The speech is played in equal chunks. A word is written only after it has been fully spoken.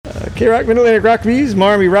K-Rock Mid-Atlantic Rock Reviews,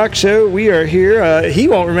 Marmy Rock Show. We are here. He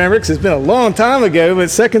won't remember because it's been a long time ago, but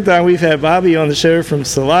second time we've had Bobby on the show from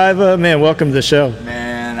Saliva. Man, welcome to the show.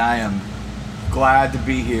 Man, I am glad to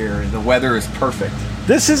be here. The weather is perfect.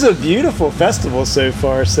 This is a beautiful festival so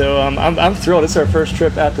far, so I'm thrilled. It's our first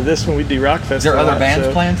trip out to this one. We do Rock Festival. Is there other bands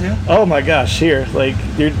playing too? Oh my gosh, here. Like,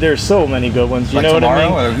 there's so many good ones. You like know tomorrow,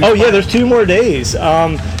 what I mean? Oh, yeah, there's 2 more days.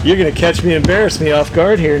 You're going to catch me, embarrass me off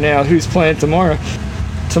guard here now. Who's playing tomorrow?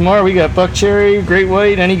 Tomorrow we got Buck Cherry, Great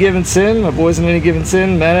White, Any Given Sin, my boys in Any Given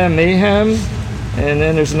Sin, Madame Mayhem, and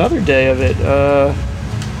then there's another day of it.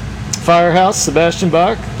 Firehouse, Sebastian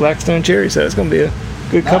Bach, Blackstone Cherry. So it's going to be a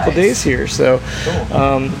good couple days here. So,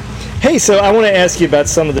 cool. Hey, so I want to ask you about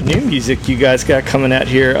some of the new music you guys got coming out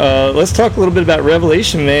here. Let's talk a little bit about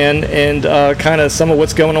Revelation Man and kind of some of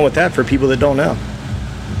what's going on with that for people that don't know.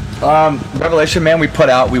 Revelation Man, we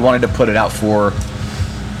wanted to put it out for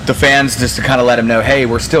the fans just to kind of let them know, hey,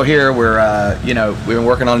 we're still here. We're, we've been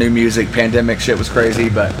working on new music. Pandemic shit was crazy,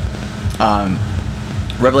 but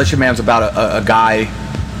Revelation Man's about a guy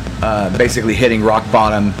basically hitting rock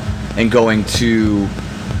bottom and going to,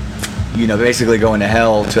 basically going to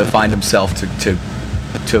hell to find himself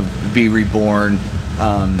to be reborn.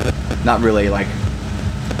 Not really like,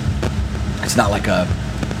 it's not like a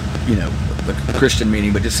Christian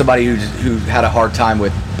meaning, but just somebody who had a hard time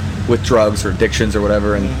with drugs or addictions or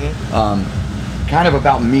whatever, and kind of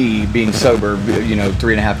about me being sober,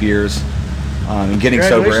 3.5 years, and getting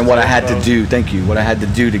sober and what I had to do. Thank you. What I had to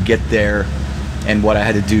do to get there, and what I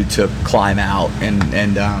had to do to climb out, and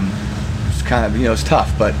it's kind of it's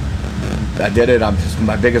tough, but I did it. It's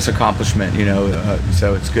my biggest accomplishment,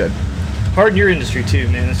 so it's good. Hard in your industry too,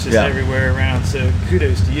 man. It's just everywhere around. So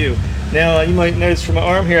kudos to you. Now, you might notice from my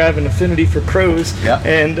arm here, I have an affinity for Crows. Yep.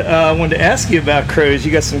 And I wanted to ask you about Crows.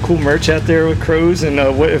 You got some cool merch out there with Crows. And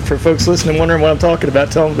for folks listening, wondering what I'm talking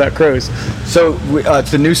about, tell them about Crows. So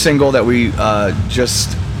it's a new single that we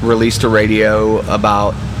just released to radio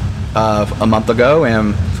about a month ago.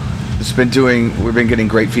 And we've been getting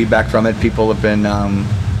great feedback from it. People have been,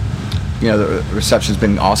 the reception's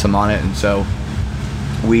been awesome on it. And so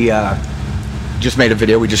we just made a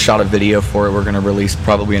video. We just shot a video for it. We're going to release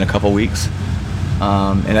probably in a couple weeks,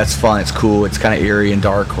 and that's fun. It's cool. It's kind of eerie and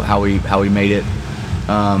dark how we made it,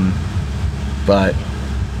 but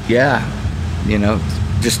yeah,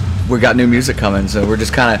 just we got new music coming, so we're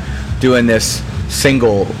just kind of doing this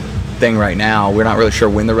single thing right now. We're not really sure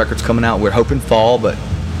when the record's coming out. We're hoping fall, but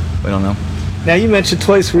we don't know. Now, you mentioned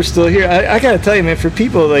twice we're still here. I got to tell you, man, for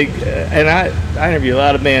people like, and I interview a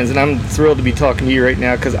lot of bands, and I'm thrilled to be talking to you right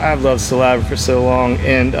now because I've loved Saliva for so long,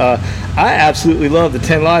 and I absolutely love the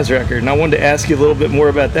 10 Lives record, and I wanted to ask you a little bit more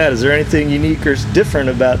about that. Is there anything unique or different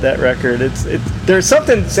about that record? There's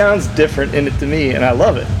something that sounds different in it to me, and I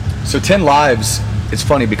love it. So 10 Lives, it's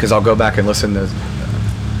funny because I'll go back and listen to,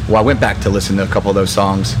 I went back to listen to a couple of those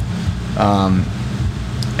songs,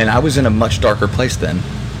 and I was in a much darker place then.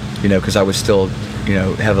 Because I was still,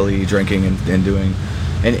 heavily drinking and doing,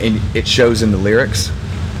 and it shows in the lyrics.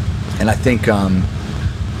 And I think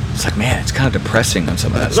it's like, man, it's kind of depressing on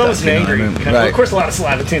some of that stuff. It's almost angry. Right. Of course, a lot of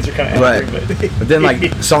Saliva tunes are kind of angry. Right. But then,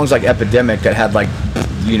 like, songs like Epidemic that had, like,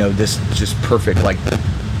 this just perfect, like,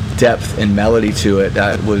 depth and melody to it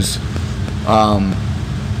that was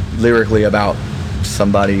lyrically about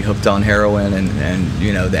somebody hooked on heroin and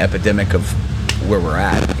the epidemic of where we're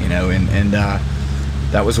at, and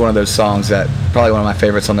that was one of those songs that probably one of my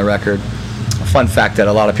favorites on the record. A fun fact that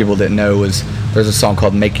a lot of people didn't know was there's a song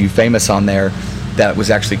called Make You Famous on there that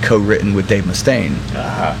was actually co-written with Dave Mustaine.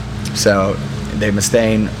 So Dave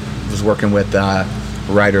Mustaine was working with a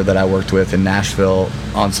writer that I worked with in Nashville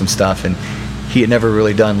on some stuff, and he had never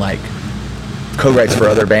really done like co-writes for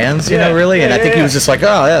other bands, really. And I think he was just like,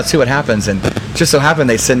 oh yeah, let's see what happens. And just so happened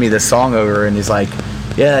they send me this song over, and he's like,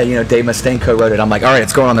 yeah, Dave Mustaine co-wrote it. I'm like, all right,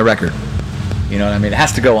 it's going on the record. You know what I mean? It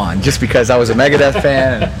has to go on, just because I was a Megadeth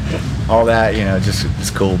fan and all that. Just it's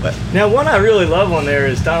cool. But now, one I really love on there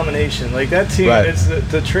is Domination. Like that tune, right. It's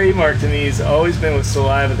the trademark to me. Has always been with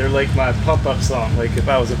Saliva. They're like my pump-up song. Like if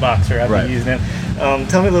I was a boxer, I'd be using it.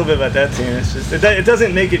 Tell me a little bit about that tune. It's just it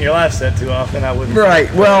doesn't make it in your live set too often. I wouldn't. Right.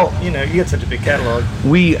 Well, you get such a big catalog.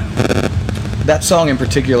 That song in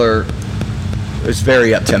particular is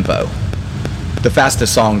very up tempo. The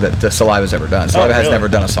fastest song that the Saliva's ever done. Saliva has never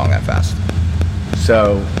done a song that fast.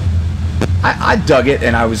 So I dug it,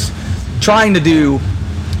 and I was trying to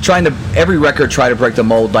every record try to break the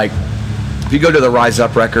mold. Like if you go to the Rise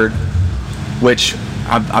Up record, which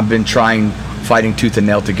I've been fighting tooth and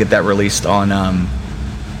nail to get that released on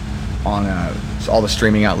all the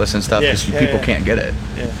streaming outlets and stuff, because people can't get it.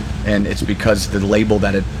 And it's because the label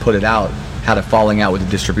that had put it out had a falling out with the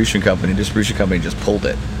distribution company. The distribution company just pulled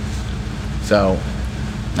it. So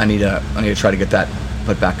I need to try to get that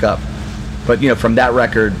put back up. But from that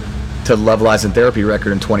record to Love Lies and Therapy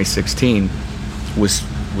record in 2016 was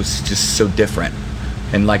just so different.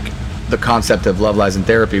 And like the concept of Love Lies and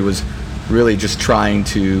Therapy was really just trying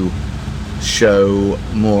to show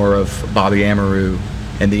more of Bobby Amaru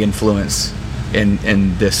and the influence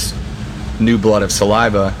in this new blood of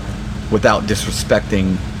Saliva without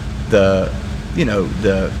disrespecting the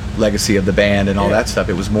legacy of the band and all that stuff.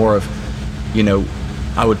 It was more of,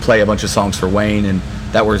 I would play a bunch of songs for Wayne, and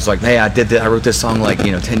that was like, hey, I wrote this song like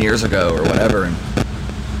 10 years ago or whatever. And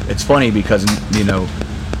it's funny because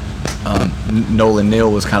Nolan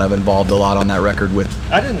Neal was kind of involved a lot on that record with.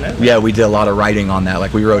 I didn't know that. Yeah, we did a lot of writing on that.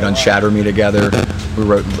 Like we wrote on Shatter Me together. We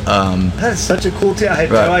wrote. That is such a cool tune. I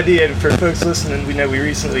had no idea. And for folks listening, we know we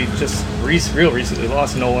recently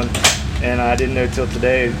lost Nolan, and I didn't know till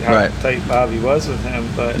today how tight Bobby was with him.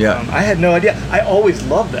 But I had no idea. I always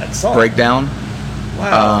loved that song. Breakdown.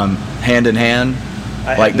 Wow. Hand in Hand.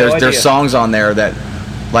 Like there's songs on there that,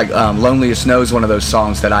 like Loneliest Snow is one of those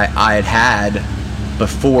songs that I had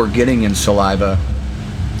before getting in Saliva,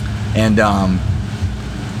 and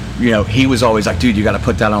he was always like, dude, you got to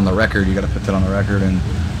put that on the record. And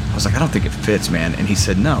I was like, I don't think it fits, man. And he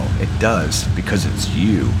said, no, it does, because it's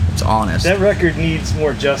you. It's honest. That record needs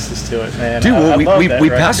more justice to it, man. Dude, we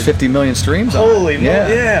passed 50 million streams on it. Holy moly,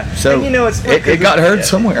 yeah. So and it's it got heard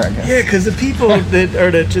somewhere, I guess. Yeah, because the people that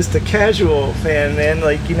are just the casual fan, man,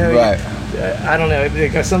 like, I don't know.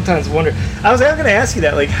 Like, I sometimes wonder. I was going to ask you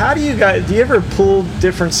that. Like, how do you ever pull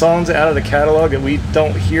different songs out of the catalog that we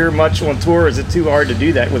don't hear much on tour? Or is it too hard to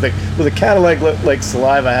do that with a catalog like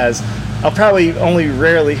Saliva has? I'll probably only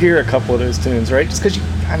rarely hear a couple of those tunes, right? Just because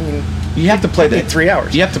you have to play the 3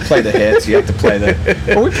 hours. You have to play the hits. You have to play the.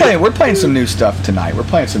 Well, we're playing some new stuff tonight. We're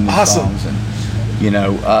playing some new songs, and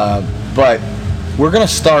but we're gonna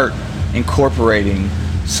start incorporating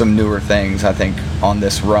some newer things, I think, on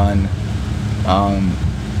this run.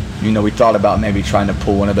 We thought about maybe trying to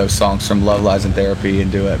pull one of those songs from Love Lies and Therapy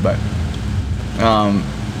and do it, but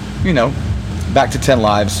back to 10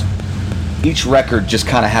 Lives. Each record just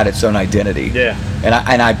kind of had its own identity. Yeah. And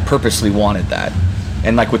I purposely wanted that.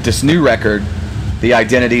 And like with this new record, the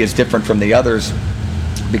identity is different from the others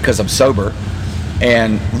because I'm sober.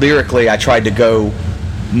 And lyrically, I tried to go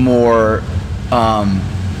more kind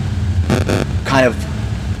of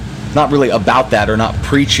not really about that or not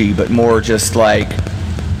preachy, but more just like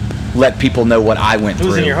let people know what I went through.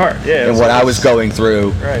 It was in your heart, yeah. And what I was going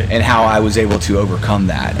through, right. And how I was able to overcome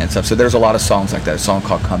that and stuff. So there's a lot of songs like that. A song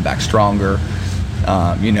called Come Back Stronger,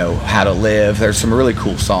 How to Live. There's some really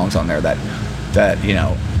cool songs on there that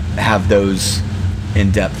have those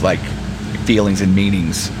in-depth like feelings and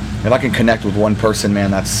meanings. If I can connect with one person, man,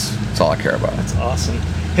 that's all I care about. That's awesome.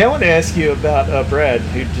 Hey, I want to ask you about Brad,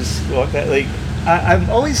 who just walked that. Like, I'm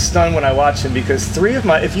always stunned when I watch him because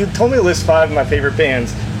if you told me to list 5 of my favorite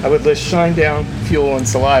bands, I would list Shinedown, Fuel, and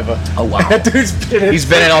Saliva. Oh, wow. That dude's he's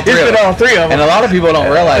been in all three of them. And a lot of people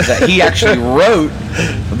don't realize that he actually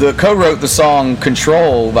co-wrote the song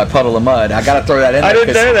Control by Puddle of Mud. I got to throw that in there. I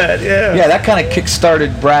didn't know that, yeah. Yeah, that kind of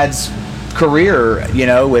kick-started Brad's career,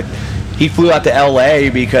 he flew out to L.A.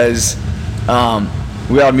 because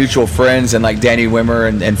we had mutual friends, and like Danny Wimmer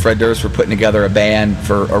and Fred Durst were putting together a band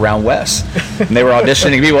for Around West. And they were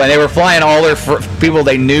auditioning people, and they were flying all their people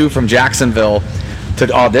they knew from Jacksonville to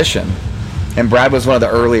audition. And Brad was one of the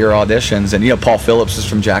earlier auditions, and Paul Phillips is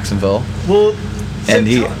from Jacksonville. Well, and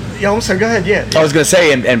I'm sorry, go ahead, yeah. I was going to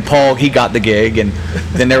say, and Paul, he got the gig, and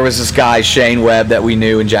then there was this guy, Shane Webb, that we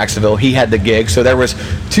knew in Jacksonville. He had the gig. So there was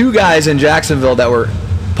 2 guys in Jacksonville that were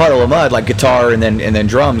Puddle of Mud, like guitar and then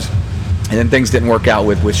drums. And then things didn't work out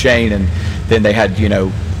with Shane, and then they had,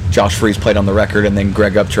 Josh Freese played on the record, and then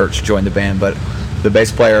Greg Upchurch joined the band. But the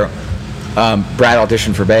bass player, Brad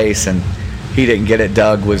auditioned for bass, and he didn't get it.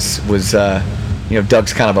 Doug was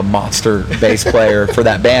Doug's kind of a monster bass player for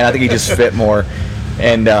that band. I think he just fit more,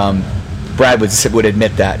 and Brad would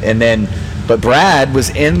admit that. But Brad was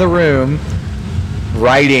in the room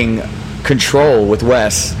writing Control with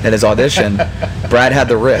Wes at his audition. Brad had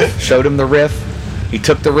the riff, showed him the riff. He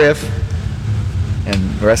took the riff, and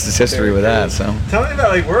the rest is history with that. So tell me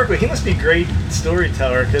about work with. He must be a great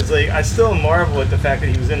storyteller because I still marvel at the fact that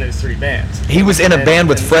he was in those 3 bands. He was in a band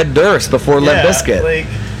with Fred Durst before Limp Bizkit.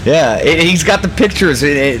 He's got the pictures.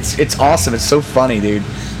 It's awesome. It's so funny, dude.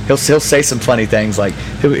 He'll say some funny things like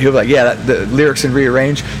he'll be like, the lyrics and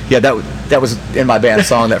rearrange. Yeah, that was in my band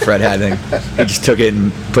song that Fred had. And he just took it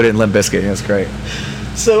and put it in Limp Bizkit. It was great.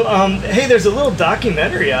 So, hey, there's a little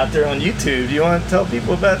documentary out there on YouTube. Do you want to tell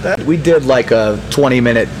people about that? We did like a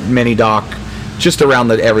 20-minute mini doc just around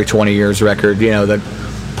the every 20 years record. You know, that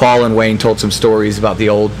Paul and Wayne told some stories about the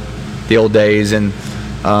old days, and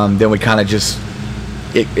then we kind of just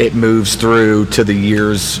it moves through to the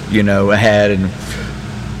years, you know, ahead, and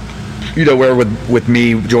you know, where with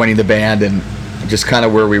me joining the band and just kind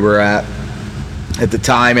of where we were at the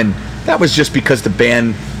time. And that was just because the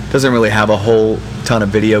band doesn't really have a whole ton of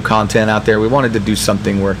video content out there. We wanted to do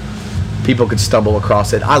something where people could stumble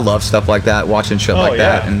across it. I love stuff like that, watching shit like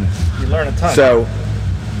that, and you learn a ton. So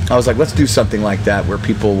I was like, let's do something like that where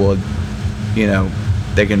people would, you know,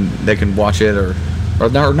 they can watch it or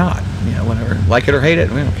not, you know, whatever, like it or hate it,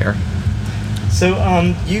 we don't care. So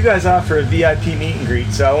you guys offer a VIP meet and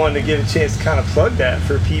greet, so I wanted to give a chance to kind of plug that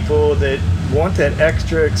for people that want that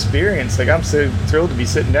extra experience. Like, I'm so thrilled to be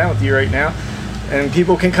sitting down with you right now, and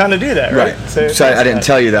people can kind of do that, right? So I didn't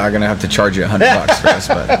tell you that I'm gonna have to charge you $100 for this,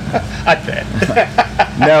 but I bet.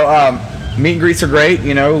 No, meet and greets are great.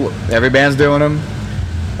 You know, every band's doing them.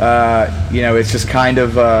 You know, it's just kind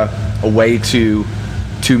of a way to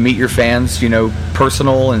meet your fans. You know,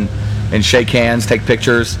 personal and shake hands, take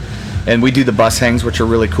pictures. And we do the bus hangs, which are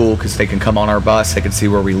really cool because they can come on our bus, they can see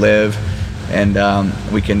where we live, and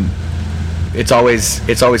we can. It's always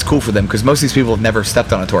cool for them because most of these people have never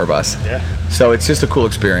stepped on a tour bus. Yeah. So it's just a cool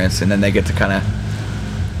experience, and then they get to kind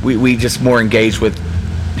of. We just more engage with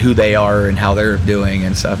who they are and how they're doing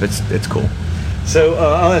and stuff. It's cool. So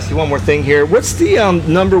I'll ask you one more thing here. What's the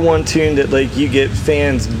number one tune that like you get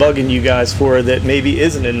fans bugging you guys for that maybe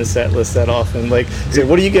isn't in the set list that often? Like, so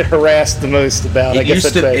what do you get harassed the most about? It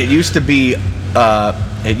used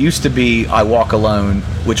to be "I Walk Alone,"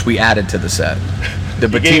 which we added to the set. The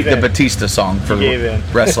Batista song for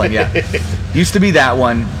wrestling. Yeah, used to be that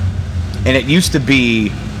one, and it used to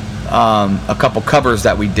be a couple covers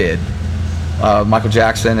that we did, Michael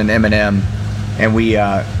Jackson and Eminem, and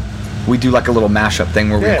we do like a little mashup thing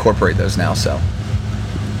where we incorporate those now. So,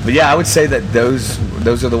 but yeah, I would say that those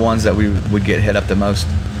are the ones that we would get hit up the most.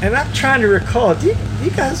 And I'm trying to recall, do you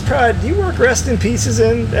guys do you work Rest in Pieces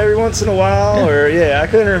in every once in a while? Or I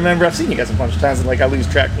couldn't remember. I've seen you guys a bunch of times, and like I lose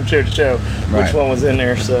track from show to show which one was in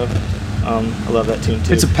there. So I love that tune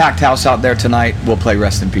too. It's a packed house out there tonight. We'll play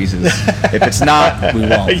Rest in Pieces. If it's not, we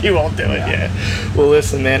won't. You won't do it, Well,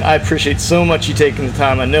 listen, man, I appreciate so much you taking the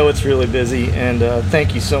time. I know it's really busy, and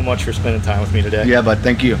thank you so much for spending time with me today. Yeah, bud,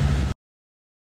 thank you.